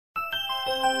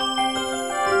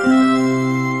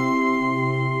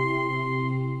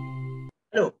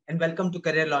Hello and welcome to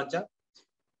Career Launcher.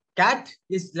 CAT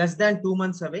is less than 2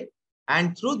 months away,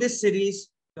 and through this series,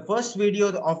 the first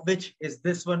video of which is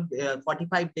this one,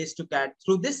 45 days to CAT.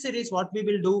 Through this series, what we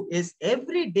will do is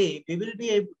every day we will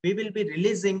be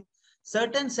releasing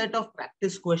certain set of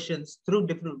practice questions through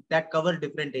different that cover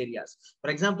different areas.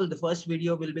 For example, the first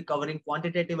video will be covering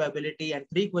quantitative ability and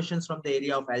 3 questions from the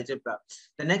area of algebra.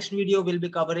 The next video will be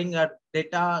covering a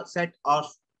data set of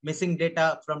missing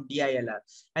data from DILR.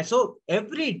 And so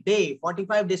every day,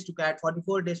 45 days to CAT,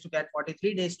 44 days to CAT,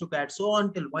 43 days to CAT, so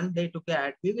on till 1 day to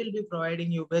CAT, we will be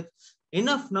providing you with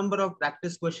enough number of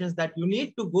practice questions that you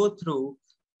need to go through.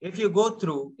 If you go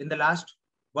through in the last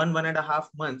 1.5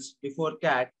 months before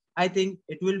CAT, I think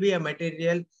it will be a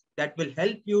material that will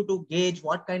help you to gauge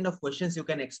what kind of questions you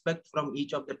can expect from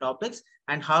each of the topics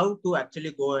and how to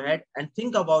actually go ahead and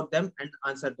think about them and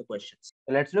answer the questions.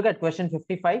 So let's look at question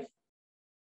 55.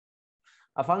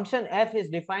 A function f is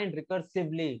defined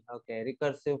recursively. Okay,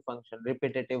 recursive function,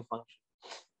 repetitive function.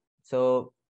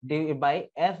 So by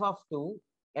f of 2,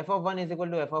 f of 1 is equal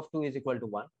to f of 2 is equal to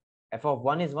 1. F of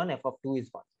 1 is 1, f of 2 is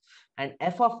 1. And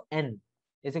f of n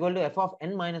is equal to f of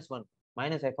n minus 1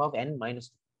 minus f of n minus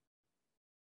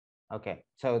 2. Okay,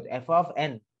 so f of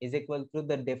n is equal to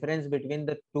the difference between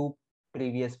the two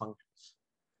previous functions.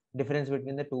 Difference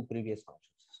between the two previous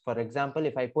functions. For example,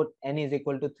 if I put n is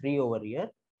equal to 3 over here,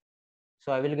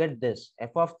 so I will get this.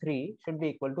 F of 3 should be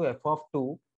equal to f of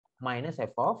 2 minus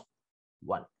f of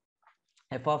 1.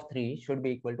 F of 3 should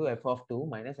be equal to f of 2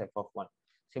 minus f of 1.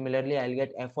 Similarly, I'll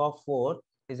get f of 4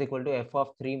 is equal to f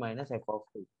of 3 minus f of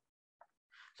 2.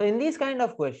 So in these kind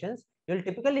of questions, you'll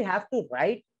typically have to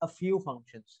write a few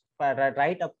functions,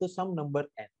 write up to some number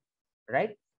n,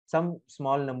 right? Some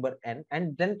small number n,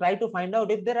 and then try to find out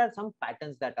if there are some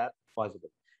patterns that are possible.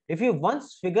 If you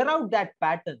once figure out that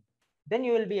pattern, then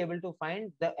you will be able to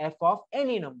find the f of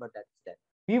any number that is there.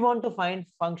 We want to find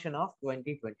function of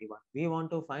 2021. We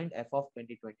want to find f of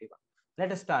 2021.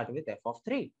 Let us start with f of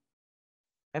 3.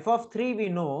 F of 3 we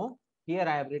know, here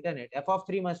I have written it, f of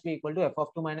 3 must be equal to f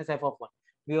of 2 minus f of 1.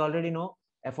 We already know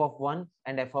f of 1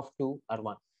 and f of 2 are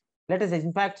 1. Let us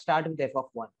in fact start with f of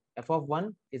 1. F of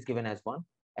 1 is given as 1.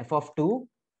 F of 2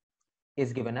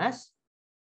 is given as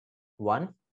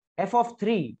 1. F of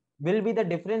 3 will be the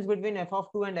difference between f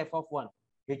of 2 and f of 1,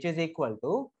 which is equal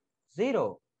to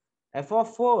 0. F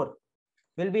of 4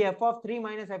 will be f of 3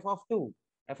 minus f of 2.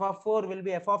 F of 4 will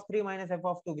be f of 3 minus f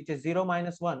of 2, which is 0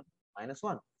 minus 1 minus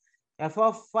 1. F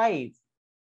of 5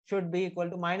 should be equal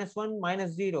to minus 1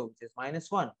 minus 0, which is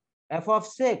minus 1. F of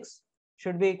 6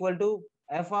 should be equal to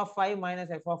f of 5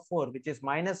 minus f of 4, which is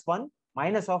minus 1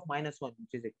 minus of minus 1,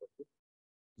 which is equal to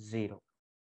 0.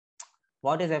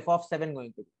 What is f of 7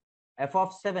 going to be? F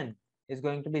of 7 is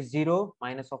going to be 0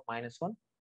 minus of minus 1,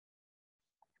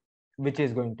 which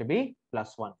is going to be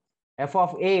plus 1. F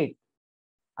of 8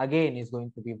 again is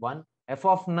going to be 1. F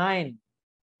of 9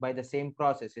 by the same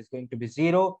process is going to be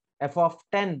 0. F of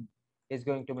 10 is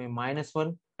going to be minus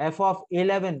 1. F of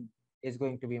 11 is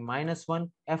going to be minus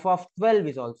 1. F of 12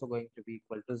 is also going to be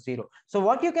equal to 0. So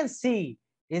what you can see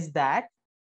is that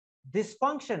this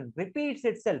function repeats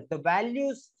itself. The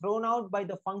values thrown out by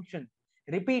the function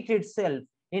repeat itself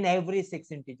in every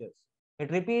 6 integers.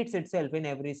 It repeats itself in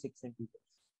every 6 integers.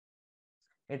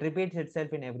 It repeats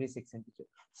itself in every 6 integers.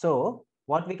 So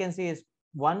what we can see is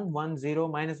 1, 1, 0,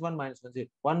 minus 1, minus 1, 0,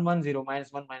 1, 1, 0,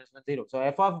 minus 1, minus 1, 0. So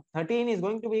f of 13 is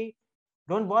going to be,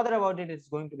 don't bother about it, it's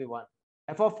going to be 1.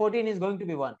 F of 14 is going to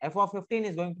be 1. F of 15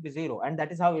 is going to be 0. And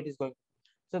that is how it is going.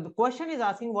 So the question is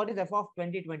asking what is f of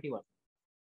 2021?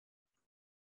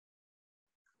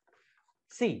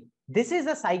 See, this is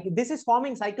a cycle, this is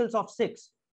forming cycles of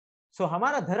 6. So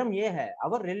hamara dharm ye hai,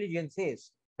 our religion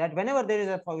says that whenever there is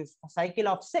a cycle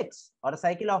of 6 or a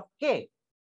cycle of k,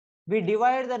 we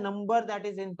divide the number that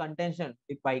is in contention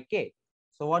by k.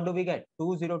 So what do we get?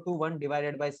 2021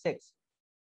 divided by 6.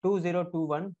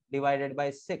 2021 divided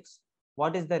by 6.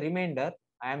 What is the remainder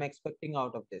I am expecting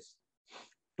out of this?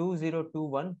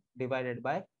 2021 divided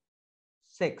by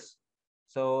 6.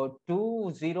 So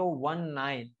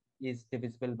 2019 is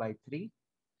divisible by 3.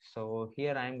 So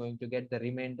here I am going to get the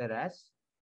remainder as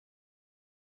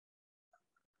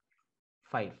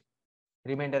 5.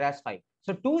 Remainder as 5.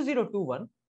 So 2021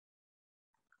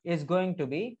 is going to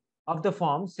be of the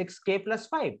form 6k plus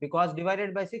 5, because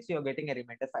divided by 6 you are getting a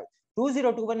remainder 5.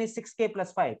 2021 is 6k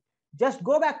plus 5. Just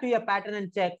go back to your pattern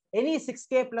and check any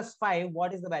 6k plus 5,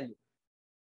 what is the value?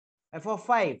 F of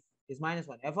 5 is minus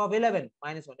 1, f of 11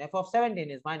 minus 1, f of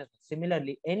 17 is minus 1.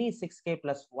 Similarly, any 6k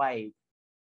plus 5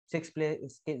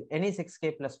 any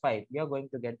 6k plus 5, you're going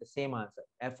to get the same answer.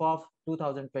 F of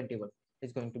 2021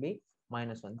 is going to be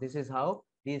 -1. This is how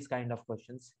these kind of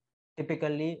questions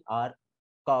typically are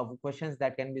questions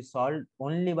that can be solved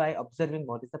only by observing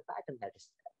what is the pattern that is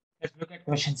there. Let's look at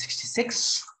question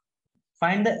 66.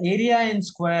 Find the area in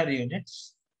square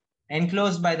units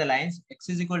enclosed by the lines x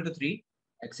is equal to 3,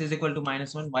 x is equal to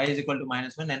 -1, y is equal to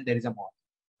 -1, and there is a mod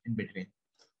in between.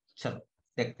 So,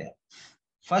 take there.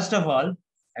 First of all,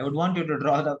 I would want you to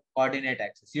draw the coordinate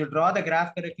axis. You draw the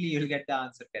graph correctly, you'll get the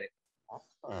answer correct.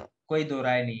 Koi do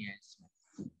raay nahi hai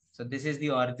isme. So this is the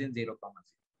origin 0, 0.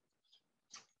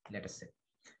 Let us say.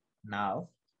 Now,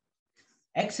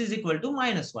 x is equal to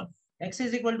 -1. X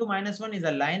is equal to -1 is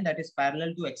a line that is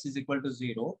parallel to x is equal to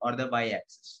 0 or the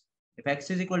y-axis. If x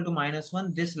is equal to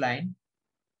 -1, this line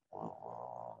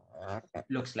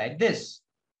looks like this.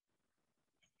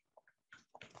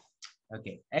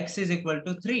 Okay, x is equal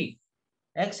to 3.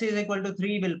 X is equal to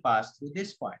 3 will pass through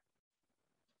this point.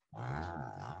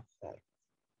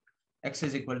 X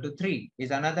is equal to 3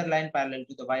 is another line parallel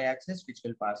to the y-axis which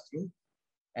will pass through.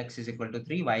 X is equal to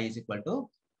 3, y is equal to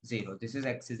 0. This is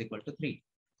x is equal to 3.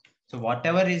 So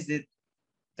whatever is it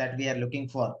that we are looking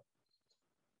for,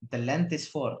 the length is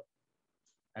 4.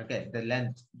 Okay, the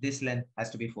length, this length has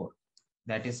to be 4.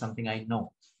 That is something I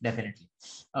know, definitely.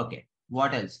 Okay,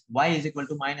 what else? Y is equal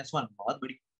to -1.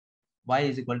 Y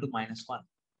is equal to -1.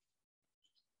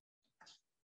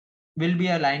 Will be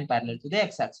a line parallel to the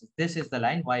x-axis. This is the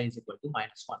line y is equal to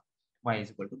 -1. Y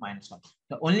is equal to -1.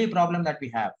 The only problem that we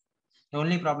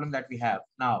have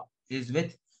now is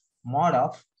with mod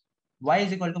of y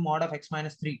is equal to mod of x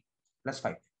minus 3 plus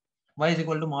 5. Y is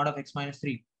equal to mod of x minus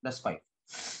 3 plus 5.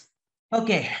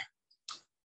 Okay.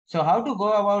 So how to go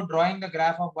about drawing the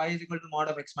graph of y is equal to mod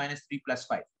of x minus 3 plus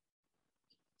 5?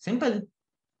 Simple.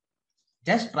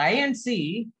 Just try and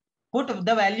see, put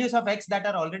the values of x that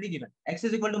are already given. X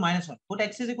is equal to -1. Put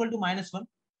x is equal to -1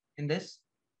 in this.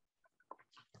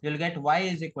 You'll get y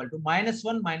is equal to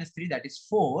 -1 minus 3, that is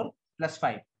 4 plus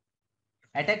 5.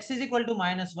 At x is equal to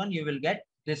 -1, you will get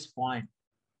this point,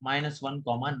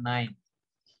 -1, 9,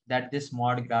 that this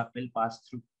mod graph will pass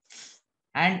through.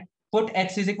 And put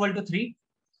x is equal to 3.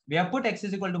 We have put x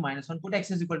is equal to -1, put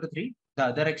x is equal to 3, the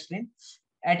other extreme.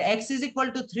 At x is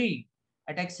equal to 3,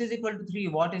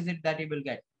 what is it that you will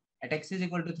get? At x is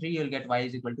equal to 3, you'll get y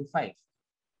is equal to 5.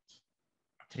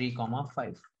 3,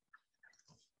 5.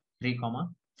 3,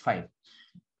 5.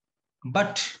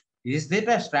 But is there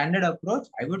a standard approach?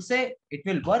 I would say it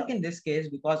will work in this case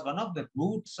because one of the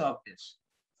roots of this,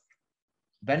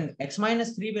 when x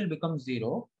minus 3 will become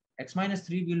 0, x minus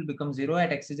 3 will become 0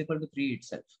 at x is equal to 3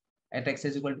 itself. At x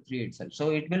is equal to 3 itself.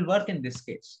 So it will work in this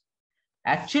case.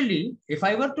 Actually, if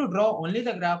I were to draw only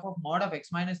the graph of mod of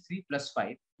x minus 3 plus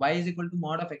 5, y is equal to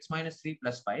mod of x minus 3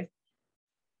 plus 5,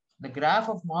 the graph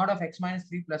of mod of x minus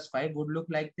 3 plus 5 would look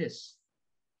like this.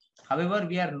 However,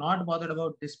 we are not bothered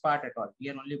about this part at all. We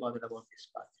are only bothered about this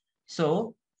part.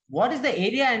 So what is the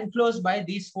area enclosed by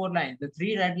these 4 lines, the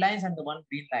 3 red lines and the 1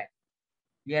 green line?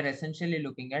 We are essentially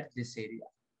looking at this area,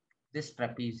 this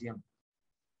trapezium.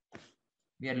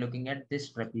 We are looking at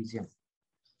this trapezium.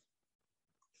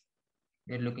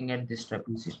 We are looking at this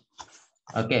trapezium.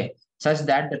 Okay, such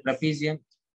that the trapezium,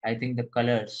 I think the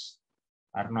colors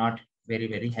are not very,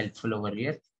 very helpful over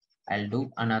here. I'll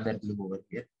do another blue over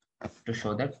here to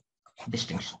show that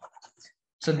distinction.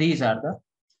 So these are the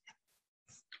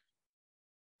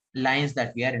lines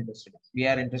that we are interested in. We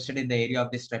are interested in the area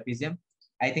of this trapezium.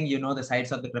 I think you know the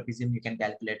sides of the trapezium, you can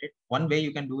calculate it. One way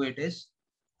you can do it is,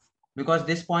 because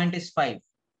this point is 5,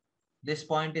 this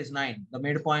point is 9, the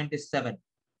midpoint is 7.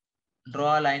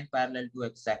 Draw a line parallel to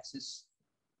x-axis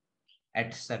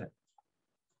at 7.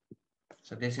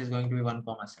 So this is going to be 1,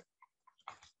 7.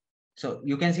 So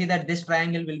you can see that this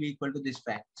triangle will be equal to this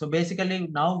triangle. So basically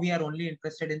now we are only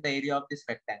interested in the area of this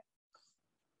rectangle.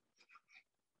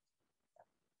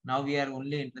 Now we are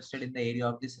only interested in the area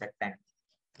of this rectangle.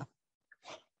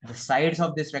 The sides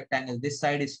of this rectangle, this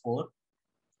side is 4.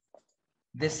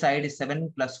 This side is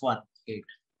 7 plus 1, 8.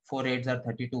 4 8s are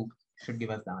 32. Should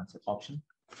give us the answer. Option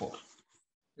 4.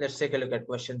 Let's take a look at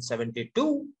question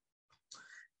 72.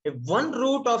 If one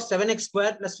root of 7x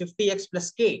squared plus 50x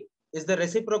plus k is the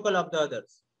reciprocal of the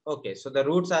others. Okay, so the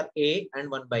roots are a and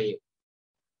 1 by a.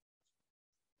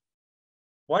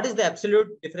 What is the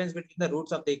absolute difference between the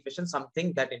roots of the equation?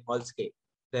 Something that involves k.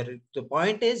 The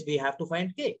point is we have to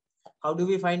find k. How do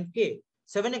we find k?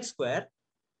 7x squared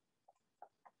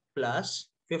plus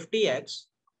 50x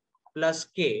plus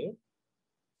k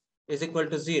is equal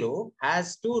to 0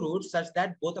 has 2 roots such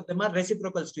that both of them are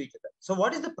reciprocals to each other. So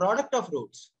what is the product of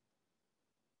roots?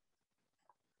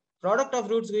 Product of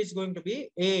roots is going to be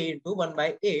a into 1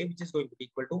 by a, which is going to be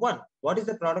equal to 1. What is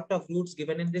the product of roots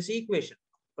given in this equation?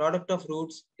 Product of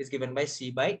roots is given by c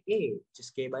by a, which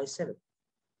is k by 7.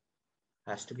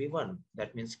 Has to be 1.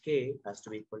 That means k has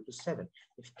to be equal to 7.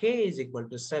 If k is equal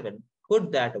to 7,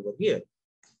 put that over here.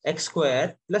 X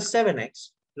square plus 7x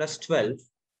plus 12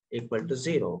 equal to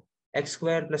 0. X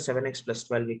square plus 7x plus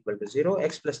 12 equal to 0.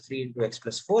 X plus 3 into x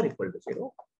plus 4 equal to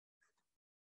 0.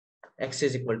 X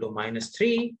is equal to minus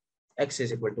 3. X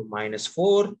is equal to minus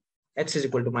 4. X is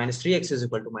equal to minus 3. X is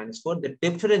equal to minus 4. The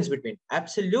difference between,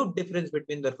 absolute difference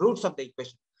between the roots of the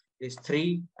equation is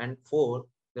 3 and 4.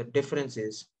 The difference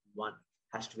is 1.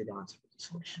 Has to be the answer to this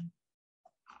question.